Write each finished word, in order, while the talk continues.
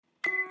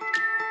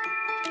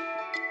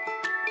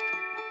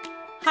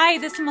Hi,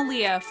 this is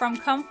Malia from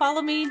Come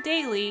Follow Me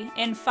Daily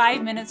in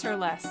 5 minutes or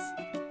less.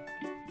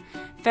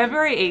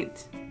 February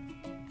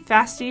 8th,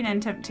 Fasting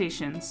and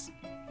Temptations.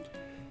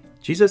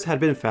 Jesus had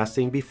been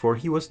fasting before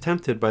he was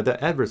tempted by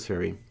the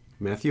adversary.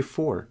 Matthew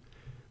 4.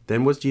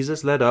 Then was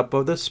Jesus led up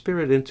of the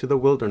Spirit into the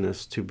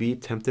wilderness to be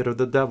tempted of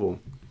the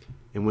devil.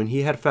 And when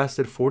he had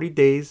fasted 40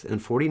 days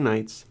and 40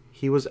 nights,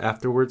 he was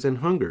afterwards an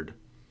hungered.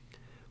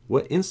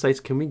 What insights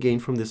can we gain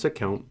from this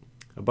account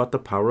about the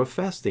power of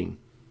fasting?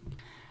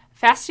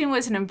 Fasting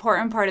was an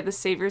important part of the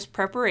Savior's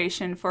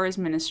preparation for his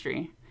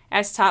ministry.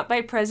 As taught by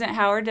President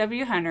Howard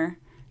W. Hunter,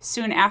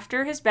 soon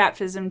after his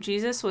baptism,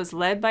 Jesus was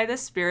led by the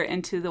Spirit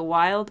into the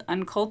wild,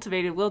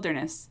 uncultivated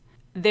wilderness.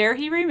 There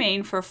he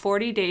remained for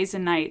 40 days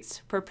and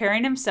nights,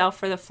 preparing himself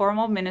for the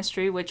formal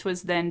ministry which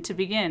was then to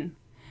begin.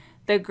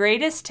 The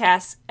greatest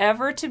task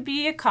ever to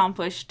be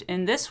accomplished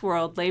in this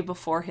world lay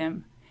before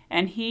him,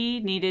 and he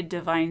needed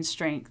divine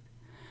strength.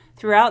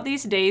 Throughout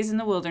these days in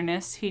the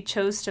wilderness, he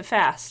chose to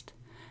fast,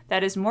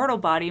 that his mortal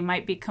body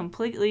might be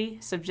completely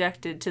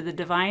subjected to the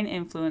divine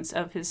influence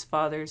of his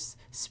Father's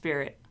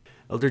Spirit.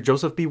 Elder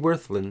Joseph B.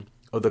 Wirthlin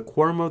of the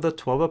Quorum of the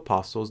 12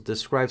 Apostles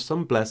describes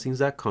some blessings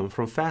that come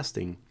from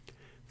fasting.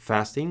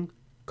 Fasting,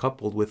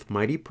 coupled with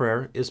mighty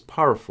prayer, is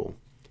powerful.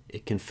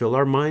 It can fill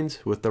our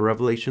minds with the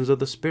revelations of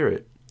the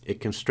Spirit.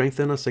 It can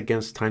strengthen us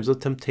against times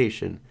of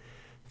temptation.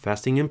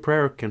 Fasting and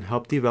prayer can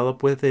help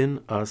develop within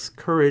us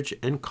courage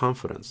and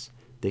confidence.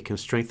 They can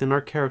strengthen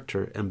our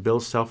character and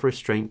build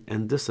self-restraint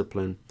and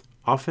discipline.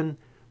 Often,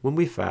 when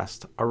we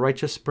fast, our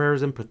righteous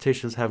prayers and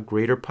petitions have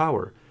greater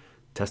power.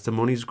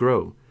 Testimonies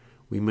grow.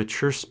 We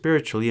mature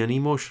spiritually and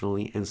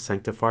emotionally and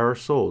sanctify our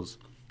souls.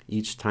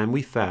 Each time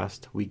we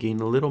fast, we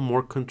gain a little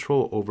more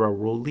control over our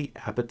worldly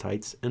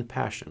appetites and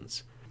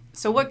passions.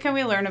 So what can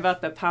we learn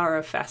about the power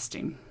of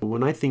fasting?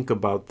 When I think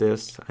about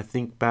this, I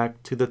think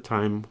back to the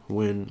time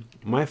when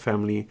my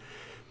family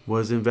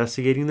was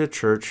investigating the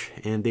church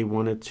and they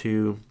wanted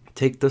to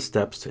take the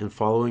steps in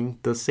following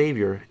the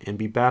Savior and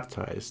be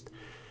baptized.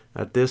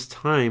 At this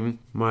time,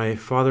 my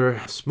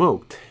father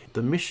smoked.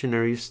 The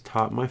missionaries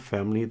taught my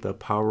family the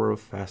power of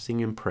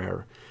fasting and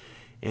prayer,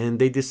 and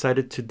they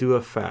decided to do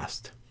a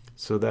fast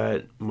so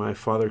that my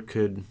father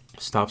could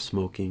stop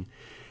smoking.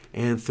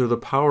 And through the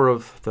power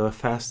of the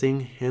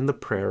fasting and the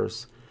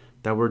prayers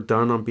that were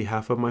done on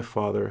behalf of my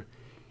father,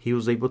 he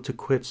was able to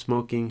quit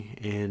smoking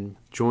and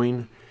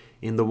join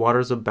in the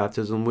waters of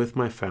baptism with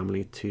my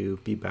family to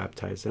be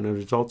baptized. And as a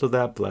result of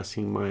that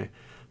blessing, my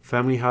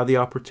family had the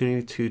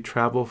opportunity to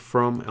travel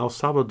from El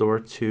Salvador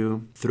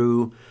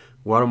through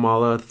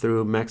Guatemala,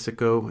 through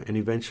Mexico, and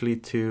eventually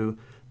to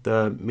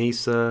the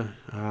Mesa,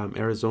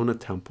 Arizona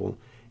temple.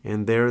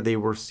 And there they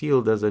were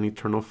sealed as an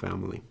eternal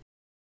family.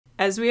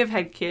 As we have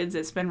had kids,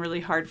 it's been really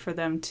hard for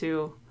them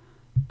to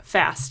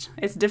fast.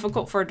 It's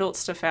difficult for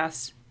adults to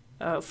fast.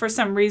 For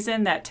some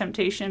reason, that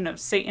temptation of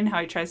Satan,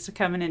 how he tries to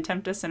come in and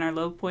tempt us in our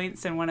low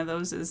points, and one of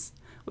those is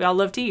we all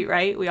love to eat,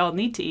 right? We all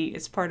need to eat.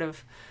 It's part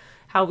of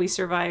how we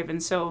survive.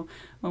 And so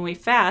when we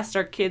fast,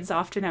 our kids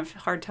often have a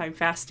hard time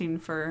fasting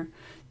for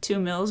 2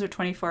 meals or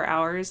 24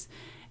 hours.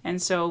 And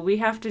so we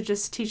have to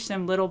just teach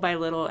them little by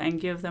little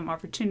and give them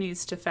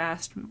opportunities to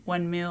fast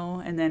 1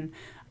 meal. And then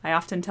I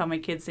often tell my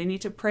kids they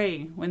need to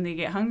pray when they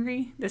get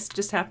hungry. This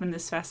just happened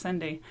this past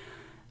Sunday.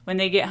 When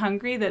they get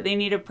hungry, that they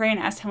need to pray and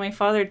ask my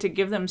Father to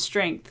give them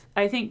strength.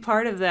 I think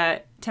part of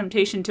that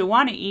temptation to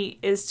want to eat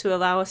is to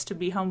allow us to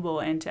be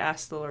humble and to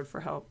ask the Lord for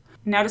help.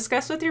 Now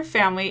discuss with your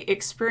family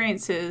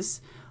experiences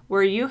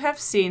where you have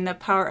seen the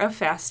power of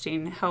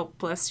fasting help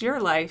bless your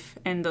life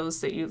and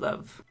those that you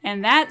love.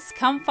 And that's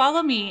Come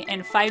Follow Me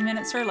in 5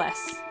 minutes or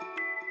less.